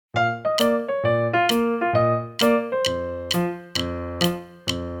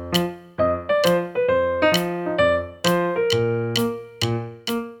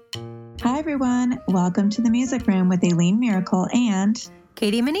welcome to the Music Room with Aileen Miracle and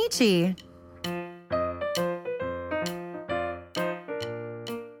Katie Minichi.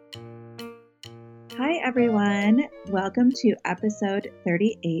 Hi everyone, welcome to episode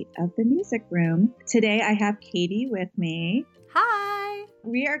 38 of the Music Room. Today I have Katie with me. Hi.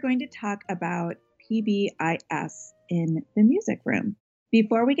 We are going to talk about PBIS in the Music Room.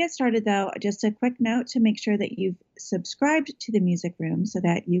 Before we get started though, just a quick note to make sure that you've subscribed to the Music Room so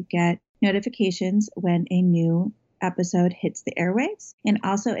that you get notifications when a new episode hits the airwaves. And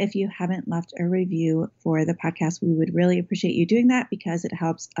also, if you haven't left a review for the podcast, we would really appreciate you doing that because it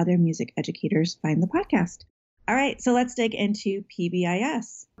helps other music educators find the podcast. All right, so let's dig into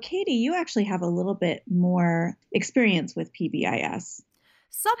PBIS. Katie, you actually have a little bit more experience with PBIS.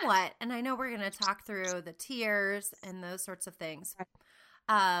 Somewhat, and I know we're going to talk through the tiers and those sorts of things.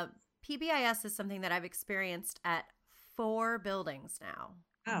 PBIS is something that I've experienced at 4 buildings now.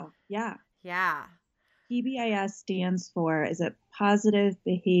 Oh, yeah. Yeah. PBIS stands for, is it Positive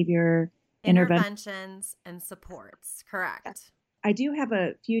Behavior Interventions and Supports, correct. I do have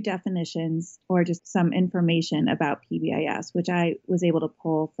a few definitions or just some information about PBIS, which I was able to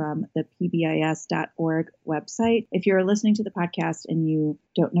pull from the PBIS.org website. If you're listening to the podcast and you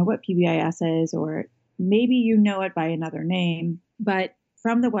don't know what PBIS is, or maybe you know it by another name, but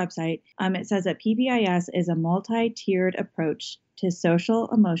from the website, it says that PBIS is a multi-tiered approach to social,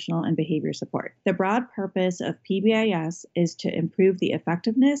 emotional, and behavior support. The broad purpose of PBIS is to improve the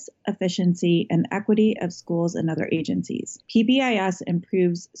effectiveness, efficiency, and equity of schools and other agencies. PBIS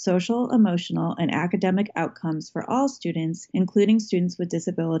improves social, emotional, and academic outcomes for all students, including students with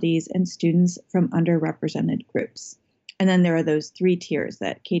disabilities and students from underrepresented groups. And then there are those 3 tiers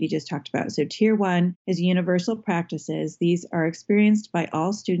that Katie just talked about. So tier 1 is universal practices. These are experienced by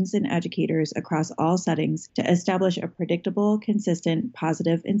all students and educators across all settings to establish a predictable, consistent,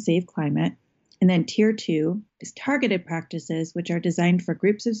 positive, and safe climate. And then tier 2 is targeted practices, which are designed for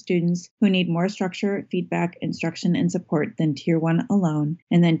groups of students who need more structure, feedback, instruction, and support than tier 1 alone.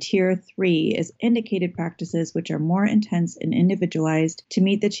 And then tier 3 is indicated practices, which are more intense and individualized to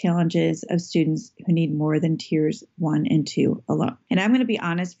meet the challenges of students who need more than tiers 1 and 2 alone. And I'm going to be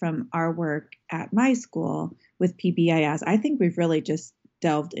honest, from our work at my school with PBIS, I think we've really just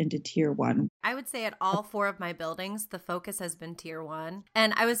delved into tier 1. I would say at all 4 of my buildings, the focus has been tier 1.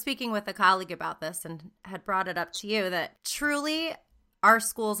 And I was speaking with a colleague about this and had brought it up to you that truly our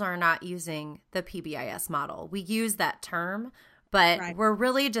schools are not using the PBIS model. We use that term, but We're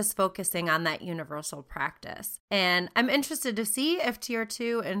really just focusing on that universal practice. And I'm interested to see if tier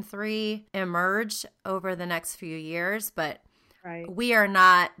 2 and 3 emerge over the next few years, but we are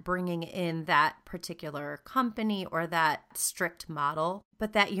not bringing in that particular company or that strict model,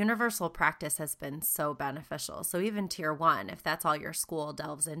 but that universal practice has been so beneficial. So even tier 1, if that's all your school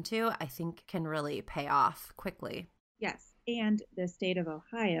delves into, I think can really pay off quickly. Yes. And the state of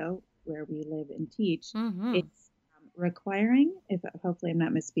Ohio, where we live and teach, it's requiring, if hopefully I'm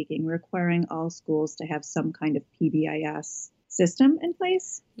not misspeaking, requiring all schools to have some kind of PBIS system in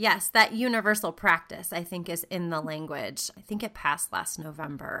place. Yes, that universal practice, I think, is in the language. I think it passed last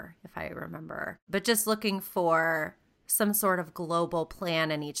November, if I remember. But just looking for some sort of global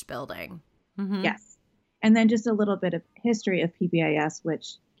plan in each building. Mm-hmm. Yes. And then just a little bit of history of PBIS,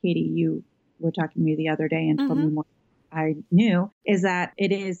 which, Katie, you were talking to me the other day and told me more I knew, is that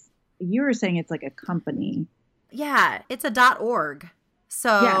it is, you were saying it's like a company. Yeah, it's a .org.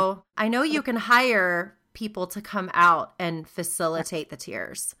 So I know you can hire people to come out and facilitate the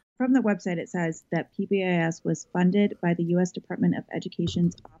tiers. From the website, it says that PBIS was funded by the U.S. Department of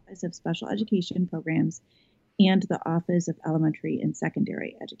Education's Office of Special Education Programs and the Office of Elementary and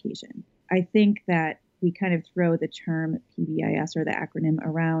Secondary Education. I think that we kind of throw the term PBIS or the acronym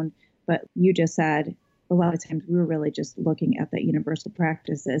around, but you just said a lot of times we were really just looking at the universal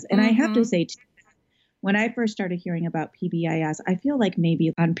practices. And I have to say, too, when I first started hearing about PBIS, I feel like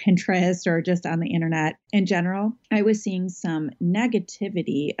maybe on Pinterest or just on the internet in general, I was seeing some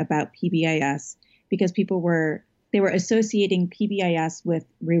negativity about PBIS because they were associating PBIS with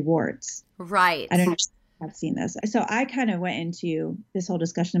rewards. Right. I don't know if I've seen this. So I kind of went into this whole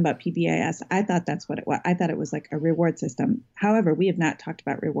discussion about PBIS. I thought that's what it was. I thought it was like a reward system. However, we have not talked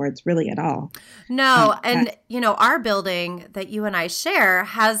about rewards really at all. No. Our building that you and I share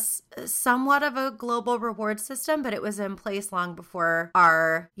has somewhat of a global reward system, but it was in place long before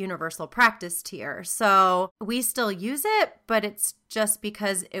our universal practice tier. So we still use it, but it's just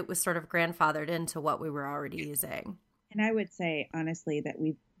because it was sort of grandfathered into what we were already using. And I would say, honestly, that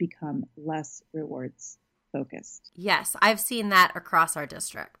we've become less rewards focused. Yes, I've seen that across our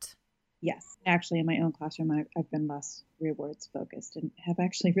district. Yes. Actually, in my own classroom, I've been less rewards focused and have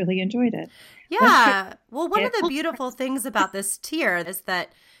actually really enjoyed it. Yeah. Well, one of the beautiful things about this tier is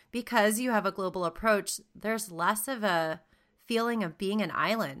that because you have a global approach, there's less of a feeling of being an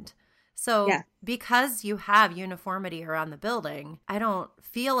island. So because you have uniformity around the building, I don't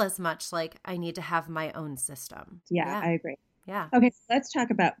feel as much like I need to have my own system. Yeah, I agree. Yeah. Okay, so let's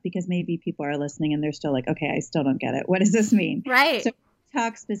talk about, because maybe people are listening and they're still like, okay, I still don't get it. What does this mean? Right. So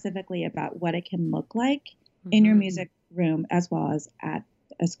talk specifically about what it can look like in your music room as well as at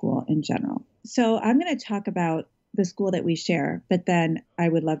a school in general. So I'm going to talk about the school that we share, but then I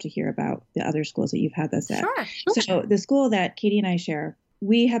would love to hear about the other schools that you've had this at. Sure. So the school that Katie and I share,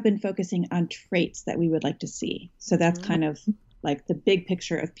 we have been focusing on traits that we would like to see. So that's kind of like the big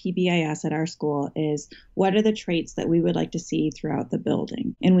picture of PBIS at our school is what are the traits that we would like to see throughout the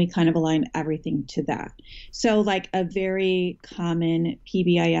building? And we kind of align everything to that. So like a very common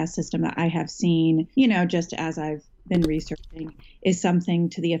PBIS system that I have seen, just as I've been researching is something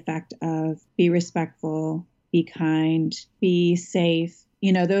to the effect of be respectful, be kind, be safe.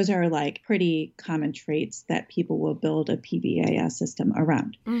 Those are like pretty common traits that people will build a PBIS system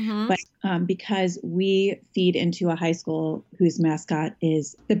around. But because we feed into a high school whose mascot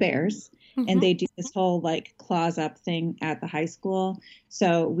is the Bears, and they do this whole like claws up thing at the high school.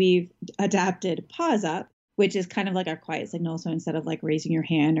 So we've adapted paws up, which is kind of like our quiet signal. So instead of like raising your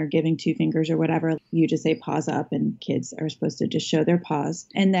hand or giving two fingers or whatever, you just say paws up and kids are supposed to just show their paws.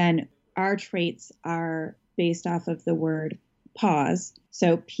 And then our traits are based off of the word pause.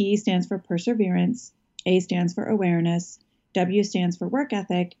 So P stands for perseverance, A stands for awareness, W stands for work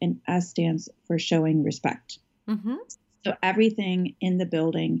ethic, and S stands for showing respect. So everything in the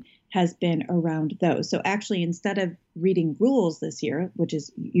building has been around those. So actually, instead of reading rules this year, which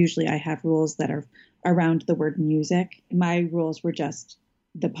is usually I have rules that are around the word music, my rules were just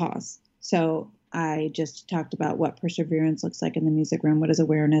the pause. So I just talked about what perseverance looks like in the music room. What is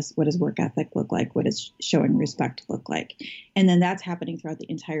awareness? What does work ethic look like? What does showing respect look like? And then that's happening throughout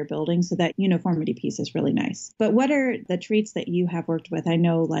the entire building. So that uniformity piece is really nice. But what are the traits that you have worked with? I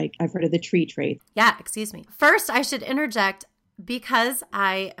know like I've heard of the tree trait. Yeah, excuse me. First, I should interject because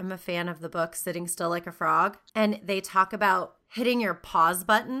I am a fan of the book Sitting Still Like a Frog. And they talk about hitting your pause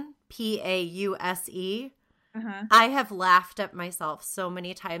button, PAUSE. I have laughed at myself so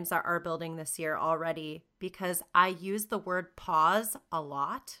many times at our building this year already because I use the word pause a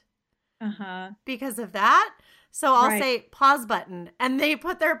lot because of that. So I'll say pause button and they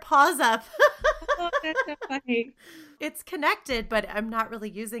put their paws up. Oh, that's so funny. It's connected, but I'm not really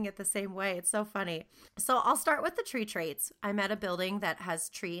using it the same way. It's so funny. So I'll start with the tree traits. I'm at a building that has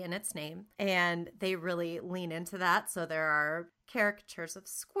tree in its name, and they really lean into that. So there are caricatures of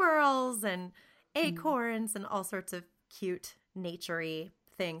squirrels and acorns and all sorts of cute, naturey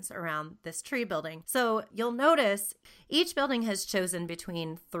things around this tree building. So you'll notice each building has chosen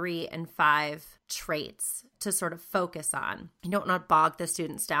between 3 and 5 traits to sort of focus on. You don't want to bog the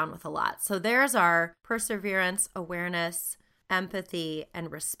students down with a lot. So there's our perseverance, awareness, empathy,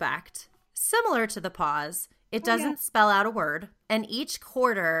 and respect. Similar to the pause, it doesn't spell out a word. And each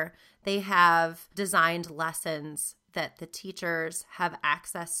quarter, they have designed lessons that the teachers have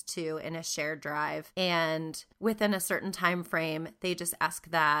access to in a shared drive. And within a certain time frame, they just ask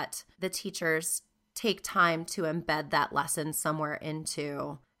that the teachers take time to embed that lesson somewhere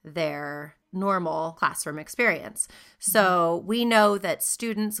into their normal classroom experience. So we know that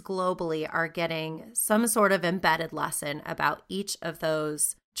students globally are getting some sort of embedded lesson about each of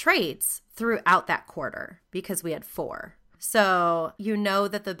those traits throughout that quarter because we had 4. So you know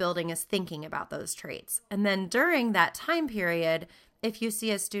that the building is thinking about those traits. And then during that time period, if you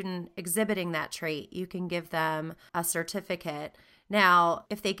see a student exhibiting that trait, you can give them a certificate. Now,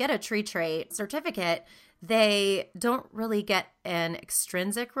 if they get a tree trait certificate, they don't really get an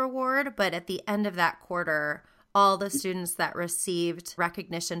extrinsic reward, but at the end of that quarter, all the students that received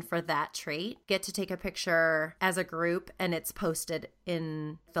recognition for that trait get to take a picture as a group, and it's posted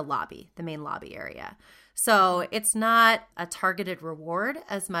in the lobby, the main lobby area. So it's not a targeted reward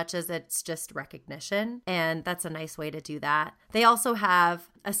as much as it's just recognition. And that's a nice way to do that. They also have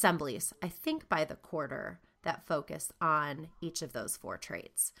assemblies, I think by the quarter, that focus on each of those 4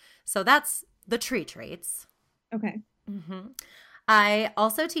 traits. So that's the tree traits. Okay. I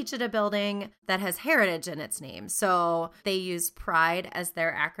also teach at a building that has heritage in its name. So they use PRIDE as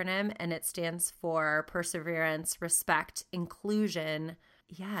their acronym, and it stands for perseverance, respect, inclusion.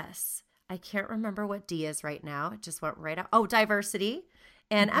 Yes. I can't remember what D is right now. It just went right out. Oh, diversity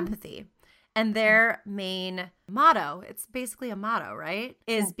and empathy. And their main motto, it's basically a motto, right?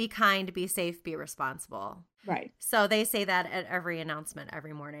 Is be kind, be safe, be responsible. Right. So they say that at every announcement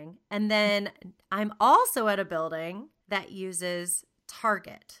every morning. And then I'm also at a building that uses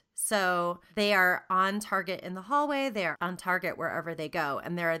Target. So they are on target in the hallway. They are on target wherever they go.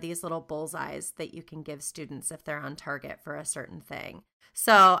 And there are these little bullseyes that you can give students if they're on target for a certain thing.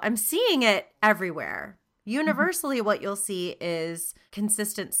 So I'm seeing it everywhere. Universally, what you'll see is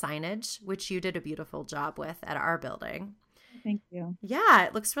consistent signage, which you did a beautiful job with at our building. Thank you. Yeah,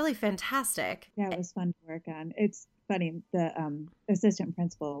 it looks really fantastic. Yeah, it was fun to work on. It's funny. The assistant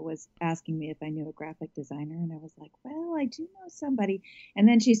principal was asking me if I knew a graphic designer, and I was like, well, I do know somebody. And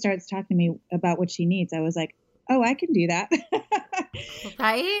then she starts talking to me about what she needs. I was like, oh, I can do that.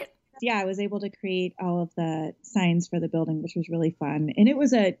 Right? Yeah, I was able to create all of the signs for the building, which was really fun. And it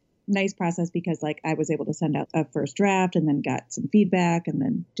was a nice process because like I was able to send out a first draft and then got some feedback and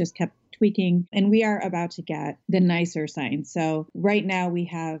then just kept tweaking. And we are about to get the nicer signs. So right now we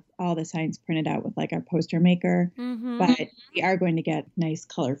have all the signs printed out with like our poster maker, but we are going to get nice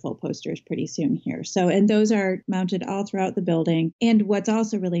colorful posters pretty soon here. So, and those are mounted all throughout the building. And what's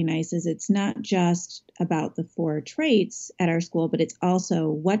also really nice is it's not just about the 4 traits at our school, but it's also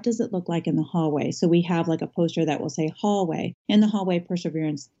what does it look like in the hallway? So we have like a poster that will say hallway. In the hallway,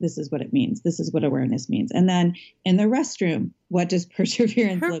 perseverance, this is what it means. This is what awareness means. And then in the restroom, what does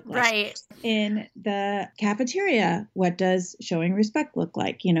perseverance look like? Right. In the cafeteria, what does showing respect look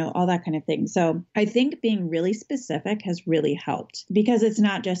like? You know, all that kind of thing. So I think being really specific has really helped because it's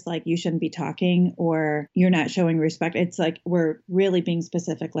not just like you shouldn't be talking or you're not showing respect. It's like we're really being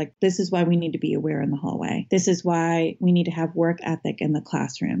specific. Like this is why we need to be aware in the hallway. This is why we need to have work ethic in the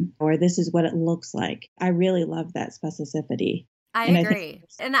classroom, or this is what it looks like. I really love that specificity. I agree.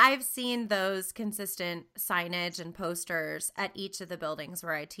 And I've seen those consistent signage and posters at each of the buildings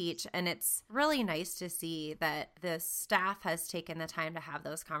where I teach. And it's really nice to see that the staff has taken the time to have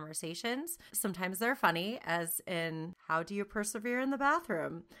those conversations. Sometimes they're funny, as in, how do you persevere in the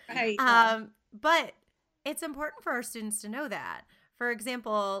bathroom? Right. But it's important for our students to know that. For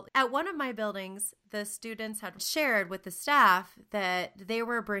example, at one of my buildings, the students had shared with the staff that they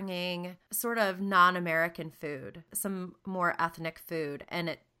were bringing sort of non-American food, some more ethnic food, and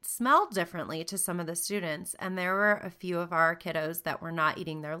it smelled differently to some of the students. And there were a few of our kiddos that were not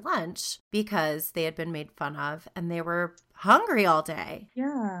eating their lunch because they had been made fun of and they were hungry all day.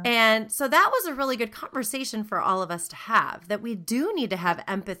 Yeah. And so that was a really good conversation for all of us to have, that we do need to have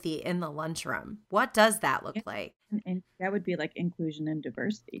empathy in the lunchroom. What does that look like? And that would be like inclusion and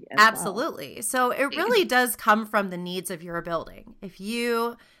diversity. Absolutely. Well. So it really does come from the needs of your building. If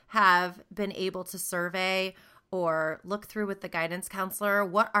you have been able to survey or look through with the guidance counselor,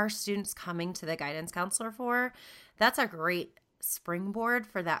 what are students coming to the guidance counselor for? That's a great springboard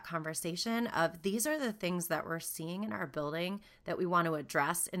for that conversation of these are the things that we're seeing in our building that we want to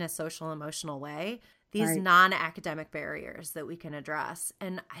address in a social emotional way. These non-academic barriers that we can address.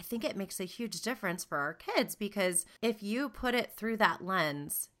 And I think it makes a huge difference for our kids because if you put it through that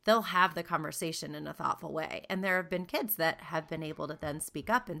lens, they'll have the conversation in a thoughtful way. And there have been kids that have been able to then speak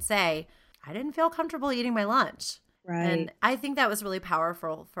up and say, I didn't feel comfortable eating my lunch. Right. And I think that was really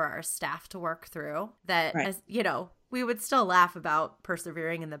powerful for our staff to work through that, as you know, we would still laugh about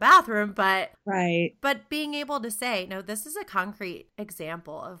persevering in the bathroom, but being able to say, no, this is a concrete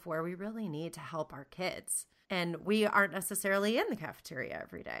example of where we really need to help our kids. And we aren't necessarily in the cafeteria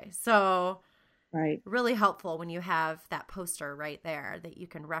every day. So really helpful when you have that poster right there that you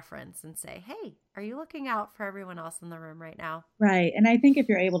can reference and say, hey, are you looking out for everyone else in the room right now? Right. And I think if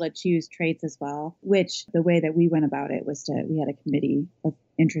you're able to choose traits as well, which the way that we went about it was we had a committee of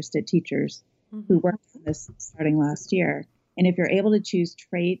interested teachers who worked on this starting last year. And if you're able to choose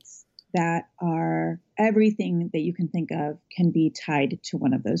traits that are everything that you can think of can be tied to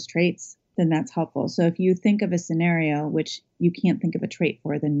one of those traits, then that's helpful. So if you think of a scenario which you can't think of a trait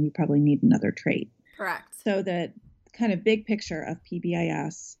for, then you probably need another trait. Correct. So the kind of big picture of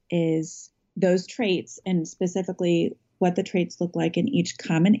PBIS is those traits and specifically what the traits look like in each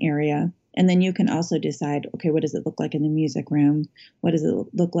common area. And then you can also decide, okay, what does it look like in the music room? What does it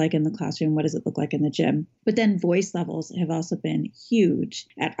look like in the classroom? What does it look like in the gym? But then voice levels have also been huge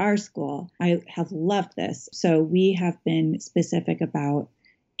at our school. I have loved this. So we have been specific about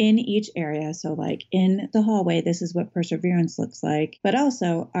in each area. So like in the hallway, this is what perseverance looks like. But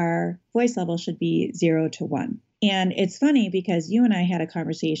also our voice level should be 0 to 1. And it's funny because you and I had a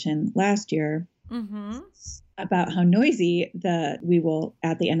conversation last year about how noisy we will,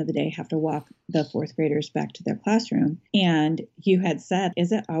 at the end of the day, have to walk the 4th graders back to their classroom. And you had said,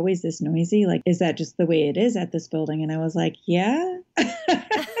 is it always this noisy? Like, is that just the way it is at this building? And I was like, yeah.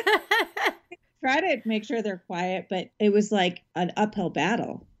 try to make sure they're quiet, but it was like an uphill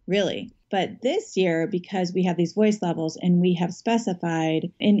battle, really. But this year, because we have these voice levels and we have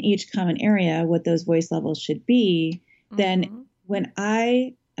specified in each common area what those voice levels should be, then when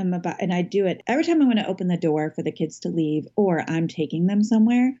I am about, and I do it every time I want to open the door for the kids to leave or I'm taking them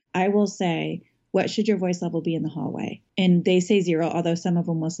somewhere, I will say, what should your voice level be in the hallway? And they say 0, although some of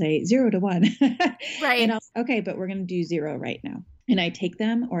them will say 0 to 1. Right. And okay, but we're going to do 0 right now. And I take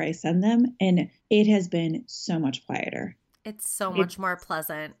them or I send them, and it has been so much quieter. It's so much more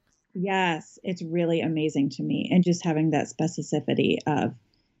pleasant. Yes, it's really amazing to me. And just having that specificity of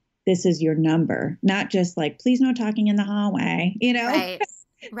this is your number, not just like, please no talking in the hallway, Right.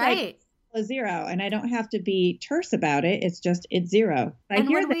 Right. Like, 0. And I don't have to be terse about it. It's 0. And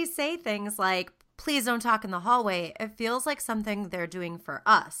when we say things like, please don't talk in the hallway, it feels like something they're doing for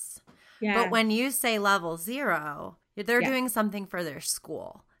us. Yeah. But when you say level 0, they're doing something for their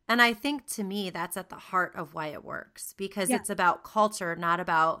school. And I think to me, that's at the heart of why it works, because it's about culture, not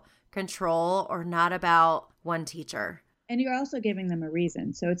about control or not about one teacher. And you're also giving them a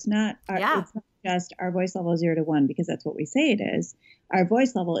reason. So it's not, it's not just our voice level is 0 to 1 because that's what we say it is. Our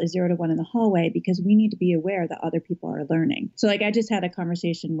voice level is 0 to 1 in the hallway because we need to be aware that other people are learning. So like I just had a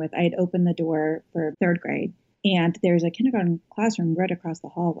conversation I had opened the door for 3rd grade, and there's a kindergarten classroom right across the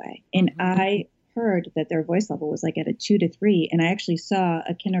hallway. And I heard that their voice level was like at a 2 to 3. And I actually saw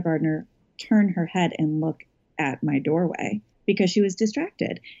a kindergartner turn her head and look at my doorway because she was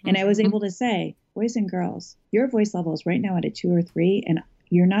distracted. And I was able to say, boys and girls, your voice level is right now at a 2 or 3, and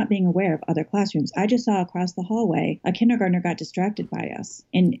you're not being aware of other classrooms. I just saw across the hallway, a kindergartner got distracted by us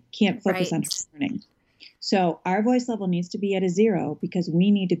and can't focus on her learning. So our voice level needs to be at a 0 because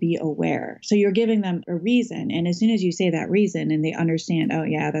we need to be aware. So you're giving them a reason. And as soon as you say that reason and they understand, oh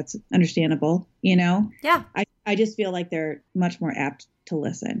yeah, that's understandable, Yeah. I just feel like they're much more apt to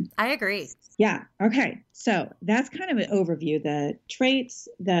listen. I agree. Yeah. Okay. So that's kind of an overview, the traits,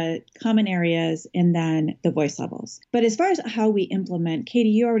 the common areas, and then the voice levels. But as far as how we implement, Katie,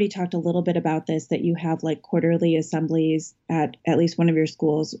 you already talked a little bit about this, that you have like quarterly assemblies at least one of your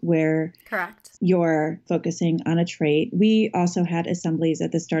schools where correct, you're focusing on a trait. We also had assemblies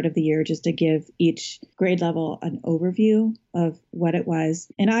at the start of the year just to give each grade level an overview of what it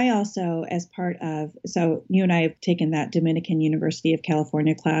was. And I also, as part of, so you and I have taken that Dominican University of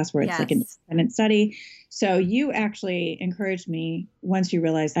California class where it's like an independent study. So you actually encouraged me, once you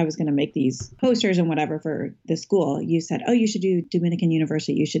realized I was going to make these posters and whatever for the school, you said, oh, you should do Dominican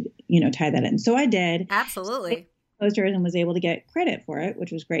University. You should, tie that in. So I did. Absolutely. Posters and was able to get credit for it,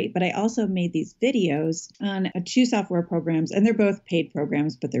 which was great. But I also made these videos on 2 software programs, and they're both paid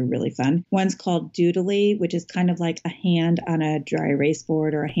programs, but they're really fun. One's called Doodly, which is kind of like a hand on a dry erase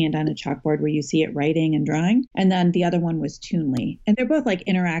board or a hand on a chalkboard where you see it writing and drawing. And then the other one was Toonly. And they're both like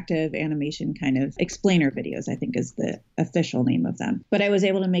interactive animation kind of explainer videos, I think is the official name of them. But I was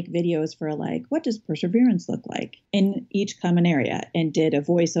able to make videos for like, what does perseverance look like in each common area, and did a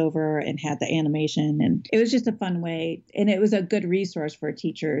voiceover and had the animation. And it was just a fun way. And it was a good resource for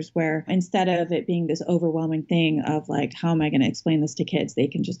teachers where instead of it being this overwhelming thing of like, how am I going to explain this to kids? They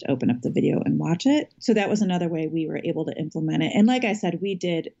can just open up the video and watch it. So that was another way we were able to implement it. And like I said, we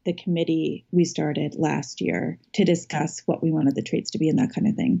did the committee we started last year to discuss what we wanted the traits to be and that kind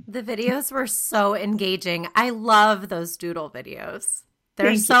of thing. The videos were so engaging. I love those doodle videos.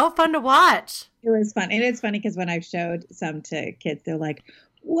 They're so fun to watch. It was fun. And it's funny because when I've showed some to kids, they're like,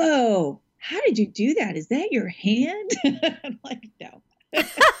 whoa, how did you do that? Is that your hand? I'm like, no. So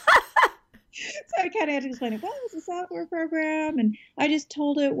I kind of had to explain it. Well, it's a software program. And I just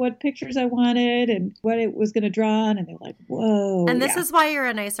told it what pictures I wanted and what it was going to draw on. And they're like, whoa. And this is why you're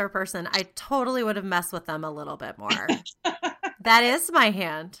a nicer person. I totally would have messed with them a little bit more. That is my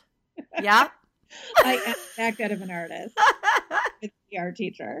hand. Yep. I am that good of an artist. It's the art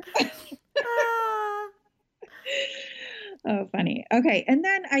teacher. Oh, funny. Okay. And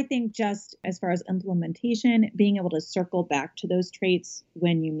then I think just as far as implementation, being able to circle back to those traits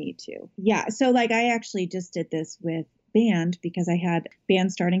when you need to. Yeah. So like I actually just did this with band because I had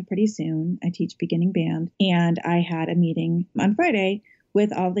band starting pretty soon. I teach beginning band, and I had a meeting on Friday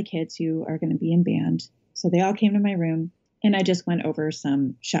with all the kids who are going to be in band. So they all came to my room, and I just went over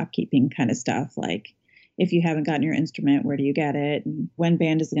some shopkeeping kind of stuff, like if you haven't gotten your instrument, where do you get it? And when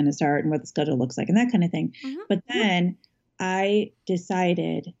band is going to start and what the schedule looks like and that kind of thing. Mm-hmm. But then I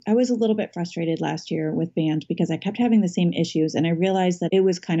decided I was a little bit frustrated last year with band because I kept having the same issues, and I realized that it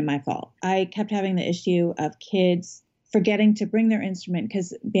was kind of my fault. I kept having the issue of kids forgetting to bring their instrument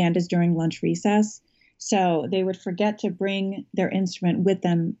because band is during lunch recess. So they would forget to bring their instrument with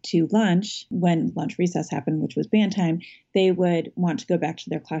them to lunch when lunch recess happened, which was band time. They would want to go back to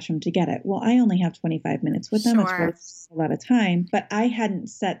their classroom to get it. Well, I only have 25 minutes with them. Sure. It's a lot of time, but I hadn't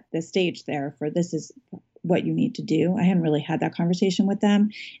set the stage there for this is what you need to do. I hadn't really had that conversation with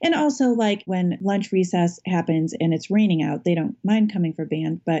them. And also, like when lunch recess happens and it's raining out, they don't mind coming for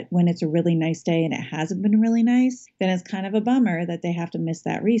band. But when it's a really nice day and it hasn't been really nice, then it's kind of a bummer that they have to miss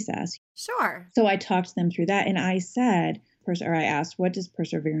that recess. Sure. So I talked them through that. And I said, or I asked, what does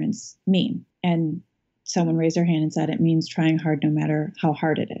perseverance mean? And someone raised their hand and said, it means trying hard no matter how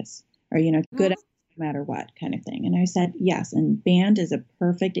hard it is, or, good no matter what kind of thing. And I said, yes. And band is a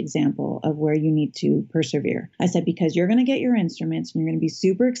perfect example of where you need to persevere. I said, because you're going to get your instruments and you're going to be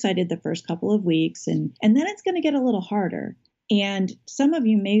super excited the first couple of weeks. And then it's going to get a little harder. And some of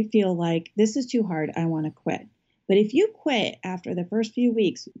you may feel like this is too hard. I want to quit. But if you quit after the first few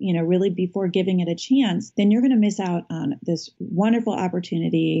weeks, really before giving it a chance, then you're going to miss out on this wonderful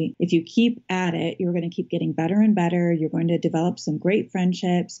opportunity. If you keep at it, you're going to keep getting better and better. You're going to develop some great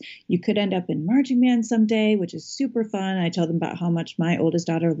friendships. You could end up in marching band someday, which is super fun. I told them about how much my oldest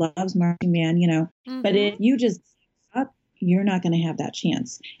daughter loves marching band, but if you just up, you're not going to have that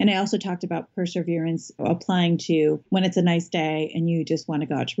chance. And I also talked about perseverance applying to when it's a nice day and you just want to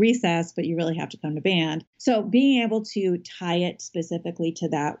go out to recess, but you really have to come to band. So being able to tie it specifically to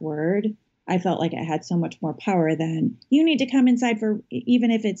that word, I felt like it had so much more power than you need to come inside for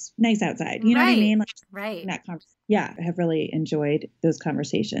even if it's nice outside. You know what I mean? Right. Yeah, I have really enjoyed those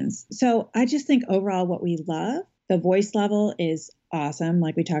conversations. So I just think overall what we love, the voice level is awesome.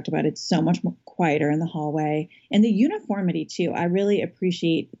 Like we talked about, it's so much more quieter in the hallway. And the uniformity too. I really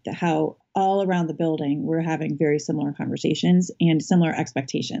appreciate how all around the building, we're having very similar conversations and similar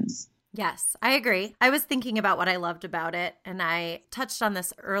expectations. Yes, I agree. I was thinking about what I loved about it, and I touched on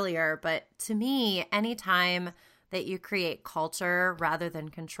this earlier, but to me, anytime that you create culture rather than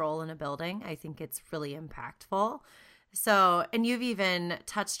control in a building, I think it's really impactful. So, and you've even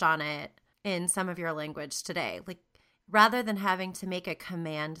touched on it in some of your language today, like rather than having to make a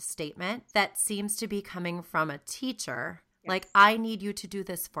command statement that seems to be coming from a teacher, like, I need you to do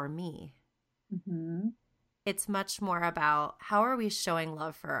this for me. Mm-hmm. It's much more about how are we showing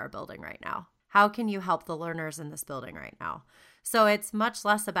love for our building right now? How can you help the learners in this building right now? So it's much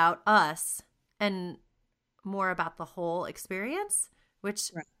less about us and more about the whole experience,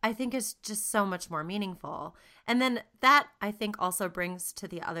 which I think is just so much more meaningful. And then that, I think, also brings to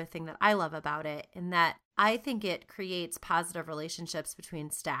the other thing that I love about it, in that I think it creates positive relationships between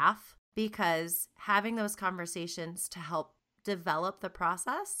staff, because having those conversations to help develop the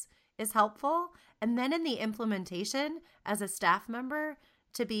process is helpful. And then in the implementation as a staff member,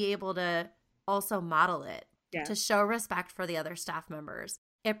 to be able to also model it, to show respect for the other staff members.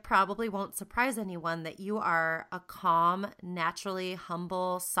 It probably won't surprise anyone that you are a calm, naturally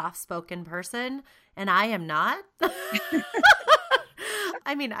humble, soft-spoken person, and I am not.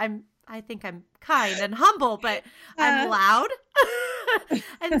 I mean, I think I'm kind and humble, but I'm loud.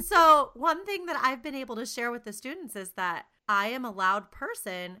 And so one thing that I've been able to share with the students is that I am a loud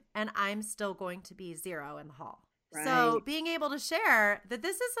person and I'm still going to be 0 in the hall. Right. So being able to share that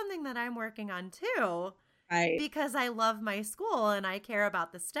this is something that I'm working on too, because I love my school and I care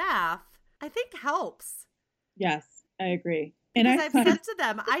about the staff, I think helps. Yes, I agree. Because I've said to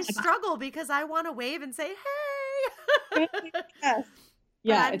them, I struggle because I want to wave and say, hey.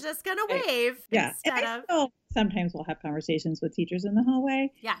 Yes. But I'm just going to wave instead of. Sometimes we'll have conversations with teachers in the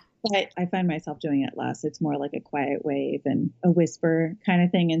hallway. Yeah. But I find myself doing it less. It's more like a quiet wave and a whisper kind of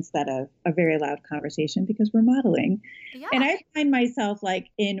thing instead of a very loud conversation, because we're modeling. Yeah. And I find myself like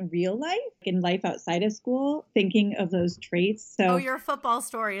in real life, in life outside of school, thinking of those traits. So your football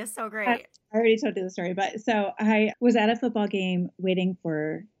story is so great. I already told you the story. But so I was at a football game waiting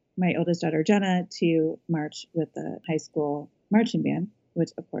for my oldest daughter, Jenna, to march with the high school marching band,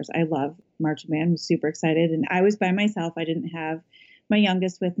 which of course I love marching band. I was super excited. And I was by myself. I didn't have my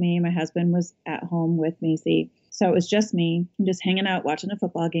youngest with me. My husband was at home with Macy. So it was just me, just hanging out, watching a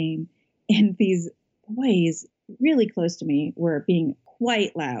football game. And these boys really close to me were being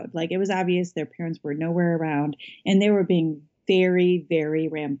quite loud. Like it was obvious their parents were nowhere around and they were being very, very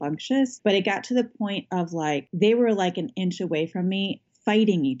rambunctious. But it got to the point of like, they were like an inch away from me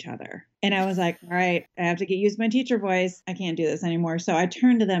fighting each other. And I was like, all right, I have to get used to my teacher voice. I can't do this anymore. So I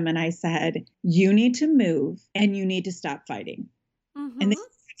turned to them and I said, you need to move and you need to stop fighting. Mm-hmm. And they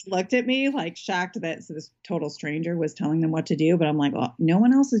looked at me like shocked that this total stranger was telling them what to do. But I'm like, well, no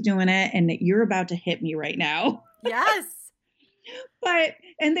one else is doing it. And you're about to hit me right now. Yes. But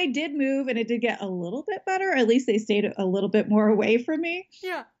And they did move and it did get a little bit better. At least they stayed a little bit more away from me.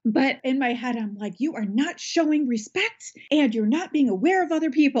 Yeah. But in my head, I'm like, you are not showing respect and you're not being aware of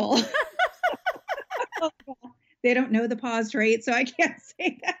other people. They don't know the paws trait, so I can't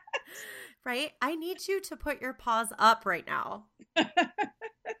say that. Right? I need you to put your paws up right now.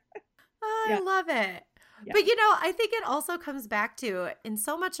 Oh, Yeah. I love it. Yeah. But, I think it also comes back to, in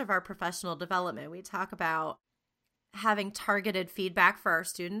so much of our professional development, we talk about having targeted feedback for our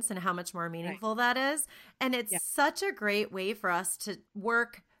students and how much more meaningful that is. And it's such a great way for us to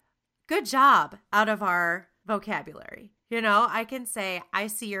work good job out of our vocabulary. I can say, I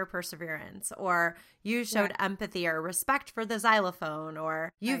see your perseverance, or you showed empathy or respect for the xylophone,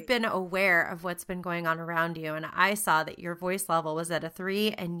 or you've been aware of what's been going on around you. And I saw that your voice level was at a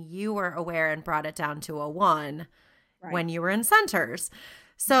 3 and you were aware and brought it down to a 1 when you were in centers.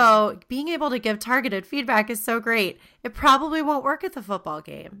 So being able to give targeted feedback is so great. It probably won't work at the football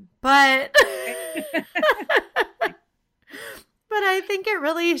game, but but I think it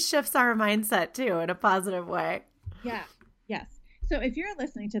really shifts our mindset too in a positive way. Yeah. Yes. So if you're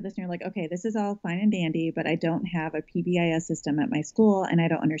listening to this and you're like, okay, this is all fine and dandy, but I don't have a PBIS system at my school and I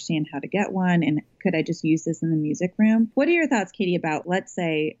don't understand how to get one. And could I just use this in the music room? What are your thoughts, Katie, about, let's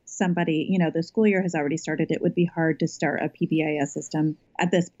say somebody, the school year has already started. It would be hard to start a PBIS system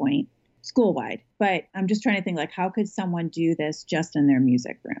at this point, school-wide. But I'm just trying to think, like, how could someone do this just in their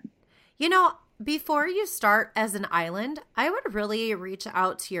music room? Before you start as an island, I would really reach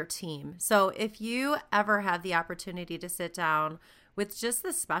out to your team. So if you ever have the opportunity to sit down with just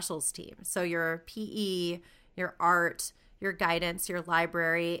the specials team, so your PE, your art, your guidance, your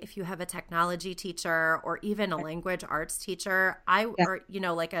library, if you have a technology teacher or even a language arts teacher, or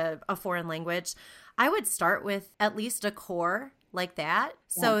like a foreign language, I would start with at least a core like that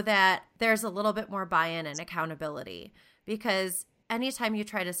so that there's a little bit more buy-in and accountability. Because anytime you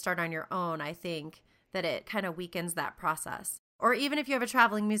try to start on your own, I think that it kind of weakens that process. Or even if you have a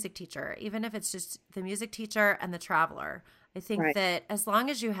traveling music teacher, even if it's just the music teacher and the traveler, I think that as long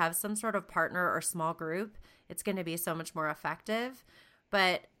as you have some sort of partner or small group, it's going to be so much more effective.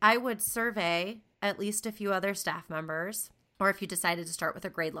 But I would survey at least a few other staff members, or if you decided to start with a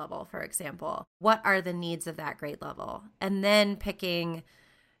grade level, for example, what are the needs of that grade level? And then picking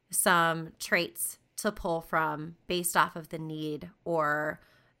some traits to pull from based off of the need or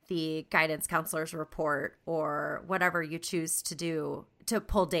the guidance counselor's report or whatever you choose to do to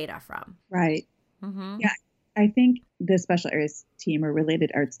pull data from. Right. Mm-hmm. Yeah. I think the special areas team or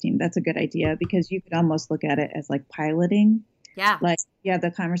related arts team, that's a good idea because you could almost look at it as like piloting. Yeah. Like you have the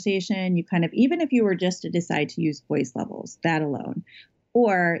conversation, you kind of, even if you were just to decide to use voice levels, that alone,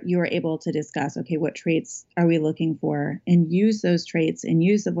 or you were able to discuss, okay, what traits are we looking for and use those traits and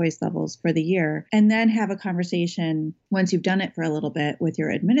use the voice levels for the year. And then have a conversation once you've done it for a little bit with your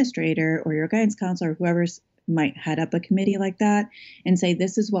administrator or your guidance counselor, whoever's might head up a committee like that and say,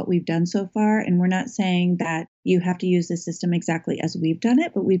 this is what we've done so far. And we're not saying that you have to use the system exactly as we've done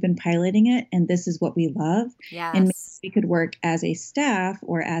it, but we've been piloting it and this is what we love. Yes. And maybe we could work as a staff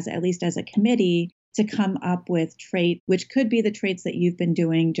or as at least as a committee to come up with traits, which could be the traits that you've been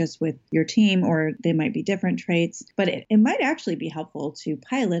doing just with your team, or they might be different traits. But it might actually be helpful to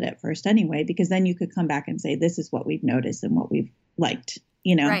pilot it first anyway, because then you could come back and say, this is what we've noticed and what we've liked.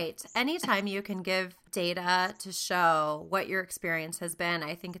 Right. Anytime you can give data to show what your experience has been,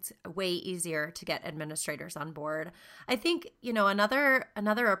 I think it's way easier to get administrators on board. I think,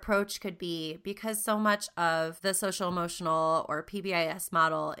 another approach could be, because so much of the social emotional or PBIS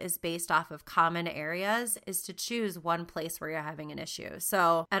model is based off of common areas, is to choose one place where you're having an issue.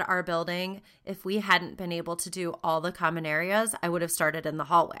 So at our building, if we hadn't been able to do all the common areas, I would have started in the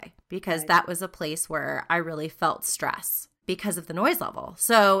hallway because that was a place where I really felt stress because of the noise level.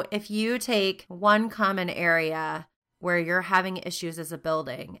 So if you take one common area where you're having issues as a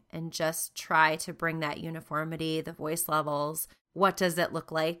building and just try to bring that uniformity, the voice levels, what does it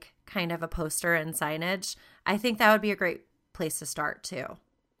look like, kind of a poster and signage, I think that would be a great place to start too.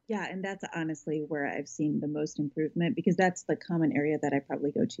 Yeah, and that's honestly where I've seen the most improvement, because that's the common area that I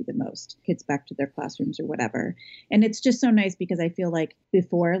probably go to the most. Kids back to their classrooms or whatever. And it's just so nice because I feel like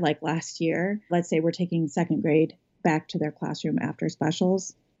before, like last year, let's say we're taking second grade back to their classroom after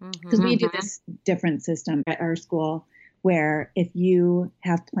specials, because we do this different system at our school where if you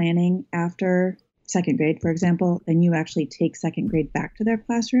have planning after second grade, for example, then you actually take second grade back to their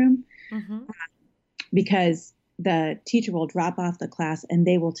classroom because the teacher will drop off the class and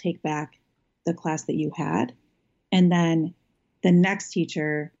they will take back the class that you had. And then the next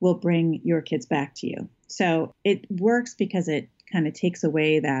teacher will bring your kids back to you. So it works because it kind of takes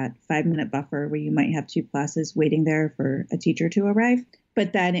away that 5-minute buffer where you might have two classes waiting there for a teacher to arrive.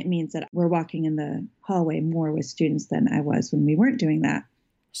 But then it means that we're walking in the hallway more with students than I was when we weren't doing that.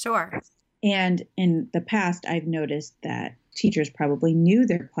 Sure. And in the past, I've noticed that teachers probably knew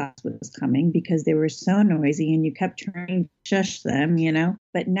their class was coming because they were so noisy and you kept trying to shush them,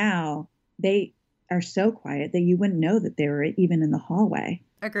 But now they are so quiet that you wouldn't know that they were even in the hallway.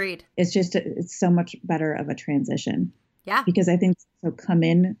 Agreed. It's so much better of a transition. Yeah. Because I think so come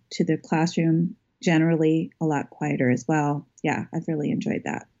in to the classroom generally a lot quieter as well. Yeah, I've really enjoyed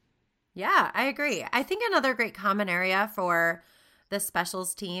that. Yeah, I agree. I think another great common area for the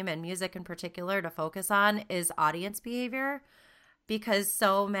specials team and music in particular to focus on is audience behavior, because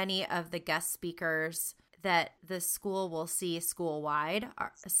so many of the guest speakers that the school will see school-wide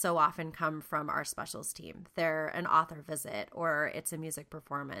so often come from our specials team. They're an author visit or it's a music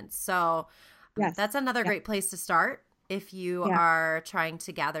performance. So yes. That's another great place to start if you are trying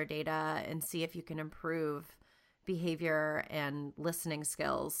to gather data and see if you can improve behavior and listening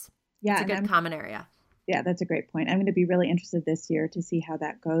skills. Yeah, it's a good common area. Yeah, that's a great point. I'm going to be really interested this year to see how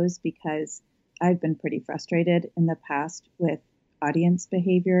that goes because I've been pretty frustrated in the past with audience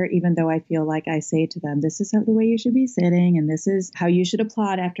behavior, even though I feel like I say to them, this is the way you should be sitting and this is how you should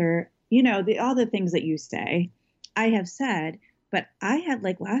applaud after, all the things that you say. I have said, but I had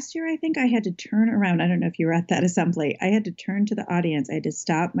last year, I think I had to turn around. I don't know if you were at that assembly. I had to turn to the audience. I had to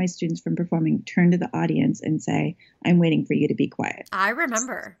stop my students from performing, turn to the audience and say, I'm waiting for you to be quiet. I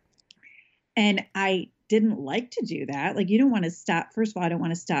remember. And I didn't like to do that. You don't want to stop. First of all, I don't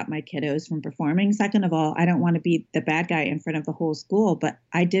want to stop my kiddos from performing. Second of all, I don't want to be the bad guy in front of the whole school, but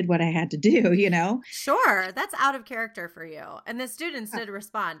I did what I had to do, Sure. That's out of character for you. And the students did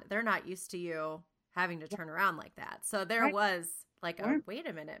respond. They're not used to you having to turn around like that. So there was wait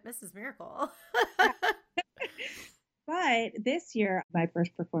a minute, Mrs. Miracle. But this year, my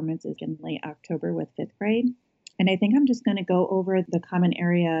first performance is in late October with 5th grade. And I think I'm just going to go over the common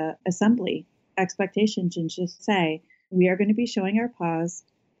area assembly expectations and just say, we are going to be showing our pause.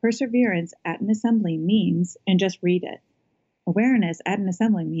 Perseverance at an assembly means, and just read it. Awareness at an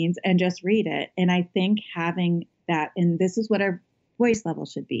assembly means, and just read it. And I think having that, and this is what our voice level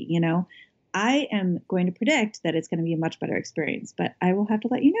should be, I am going to predict that it's going to be a much better experience, but I will have to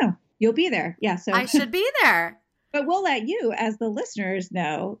let you know. You'll be there. Yeah. So I should be there. But we'll let you, as the listeners,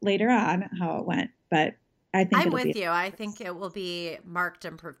 know later on how it went. But I think I'm with you. I think it will be marked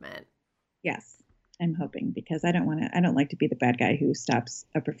improvement. Yes, I'm hoping because I don't like to be the bad guy who stops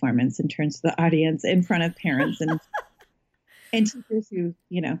a performance and turns to the audience in front of parents and teachers who,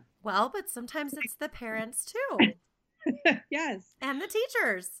 Well, but sometimes it's the parents too. Yes. And the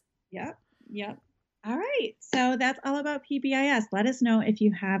teachers. Yep. All right. So that's all about PBIS. Let us know if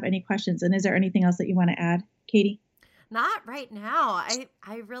you have any questions. And is there anything else that you want to add, Katie? Not right now.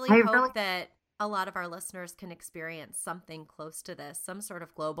 I really hope that a lot of our listeners can experience something close to this, some sort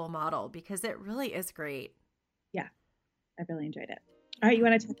of global model, because it really is great. Yeah, I really enjoyed it. All right, you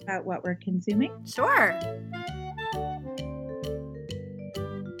want to talk about what we're consuming? Sure.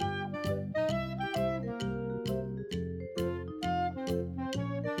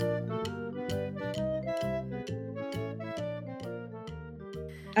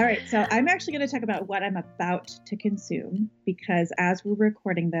 All right, so I'm actually going to talk about what I'm about to consume because as we're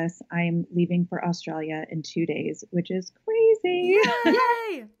recording this, I'm leaving for Australia in 2 days, which is crazy.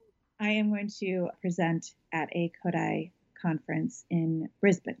 Yay! I am going to present at a Kodai conference in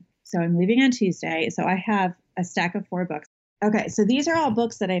Brisbane. So I'm leaving on Tuesday. So I have a stack of 4 books. Okay, so these are all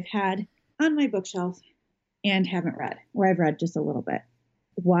books that I've had on my bookshelf and haven't read, or I've read just a little bit.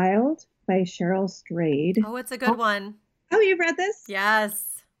 Wild by Cheryl Strayed. Oh, it's a good one. Oh, you've read this? Yes.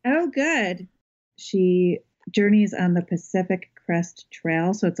 Oh, good. She journeys on the Pacific Crest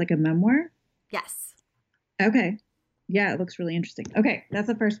Trail. So it's like a memoir? Yes. Okay. Yeah, it looks really interesting. Okay, that's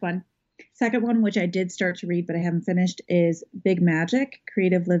the first one. Second one, which I did start to read, but I haven't finished, is Big Magic,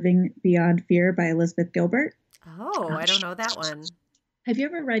 Creative Living Beyond Fear by Elizabeth Gilbert. Oh, I don't know that one. Have you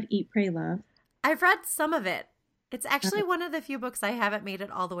ever read Eat, Pray, Love? I've read some of it. It's actually one of the few books I haven't made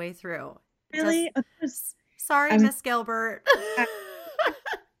it all the way through. Really? Sorry, Miss Gilbert.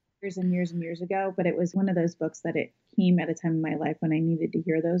 Years and years and years ago, but it was one of those books that it came at a time in my life when I needed to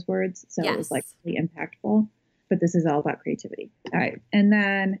hear those words. So It was really impactful. But this is all about creativity. All right. And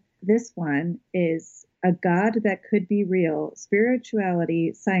then this one is A God That Could Be Real,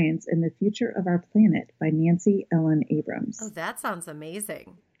 Spirituality, Science, and the Future of Our Planet by Nancy Ellen Abrams. Oh, that sounds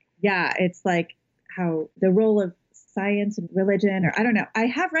amazing. Yeah. It's like how the role of science and religion, or I don't know. I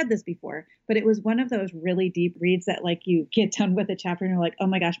have read this before, but it was one of those really deep reads that you get done with a chapter and you're like, oh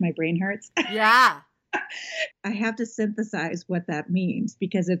my gosh, my brain hurts. Yeah. I have to synthesize what that means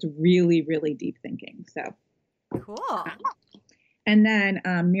because it's really, really deep thinking. So cool. And then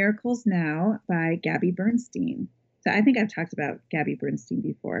Miracles Now by Gabby Bernstein. So I think I've talked about Gabby Bernstein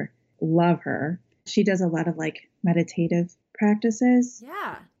before. Love her. She does a lot of like meditative practices.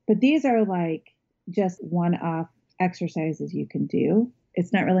 Yeah. But these are like just one-off exercises you can do.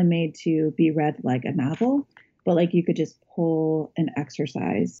 It's not really made to be read like a novel, but like you could just pull an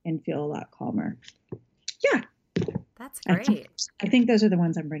exercise and feel a lot calmer. Yeah. That's great. I think those are the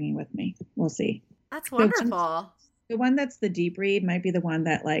ones I'm bringing with me. We'll see. That's wonderful. The one that's the deep read might be the one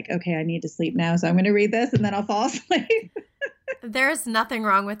that like, okay, I need to sleep now, so I'm going to read this and then I'll fall asleep. There's nothing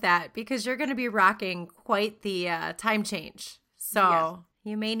wrong with that because you're going to be rocking quite the time change. So yes.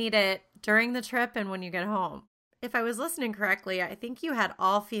 You may need it during the trip and when you get home. If I was listening correctly, I think you had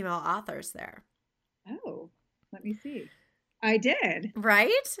all female authors there. Oh, let me see. I did.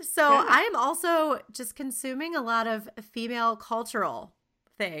 Right? So yeah. I'm also just consuming a lot of female cultural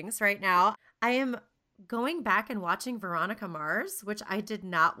things right now. I am going back and watching Veronica Mars, which I did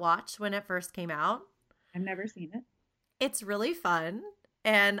not watch when it first came out. I've never seen it. It's really fun.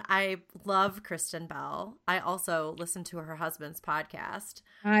 And I love Kristen Bell. I also listen to her husband's podcast.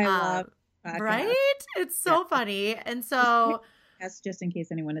 I love podcasts. Right? It's so funny. And so that's just in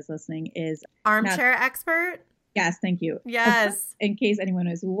case anyone is listening is Armchair Expert. Yes, thank you. Yes. In case anyone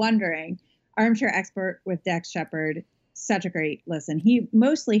is wondering, Armchair Expert with Dax Shepard, such a great listen. He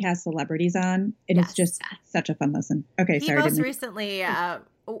mostly has celebrities on, and it's just such a fun listen. Okay, he sorry. He most recently,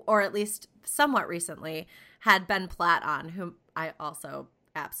 or at least somewhat recently, had Ben Platt on, whom I also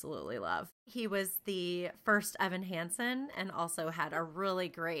absolutely love. He was the first Evan Hansen and also had a really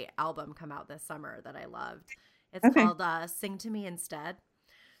great album come out this summer that I loved. It's called Sing to Me Instead.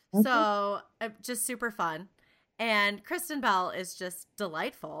 Okay. So just super fun. And Kristen Bell is just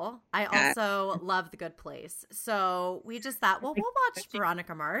delightful. I also love The Good Place. So we just thought, well, we'll watch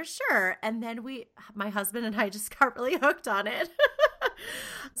Veronica Mars. Sure. And then my husband and I just got really hooked on it.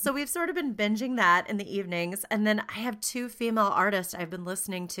 So we've sort of been binging that in the evenings. And then I have two female artists I've been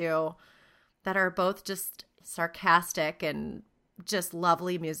listening to that are both just sarcastic and just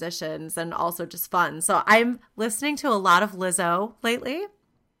lovely musicians and also just fun. So I'm listening to a lot of Lizzo lately.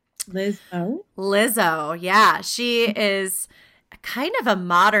 Lizzo, yeah. She is kind of a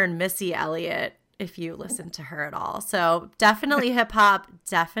modern Missy Elliott if you listen to her at all. So definitely hip hop,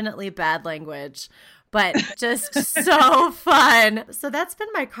 definitely bad language, but just so fun. So that's been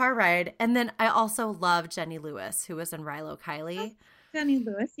my car ride. And then I also love Jenny Lewis, who was in Rilo Kiley. Jenny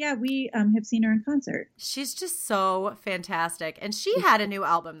Lewis. Yeah, we have seen her in concert. She's just so fantastic. And she had a new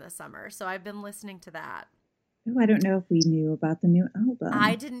album this summer. So I've been listening to that. Oh, I don't know if we knew about the new album.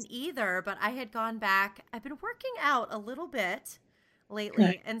 I didn't either, but I had gone back. I've been working out a little bit lately,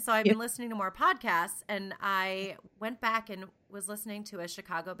 okay. And so I've been listening to more podcasts, and I went back and was listening to a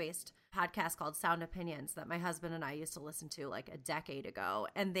Chicago-based podcast called Sound Opinions that my husband and I used to listen to like a decade ago,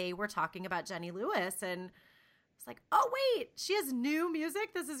 and they were talking about Jenny Lewis, and it's like, oh, wait, she has new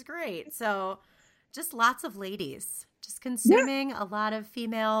music? This is great. So just lots of ladies, just consuming a lot of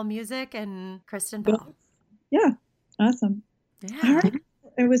female music and Kristen Bell. Yeah. Awesome. Yeah. All right.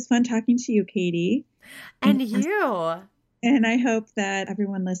 It was fun talking to you, Katie. And you. And I hope that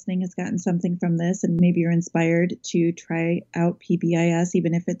everyone listening has gotten something from this and maybe you're inspired to try out PBIS,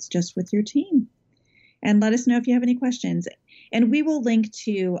 even if it's just with your team. And let us know if you have any questions. And we will link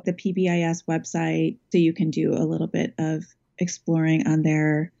to the PBIS website so you can do a little bit of exploring on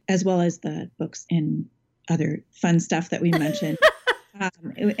there, as well as the books and other fun stuff that we mentioned.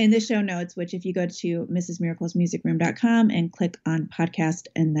 In the show notes, which if you go to mrsmiraclesmusicroom.com and click on podcast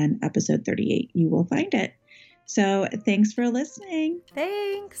and then episode 38, you will find it. So thanks for listening.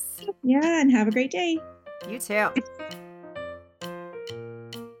 Thanks. Yeah, and have a great day. You too.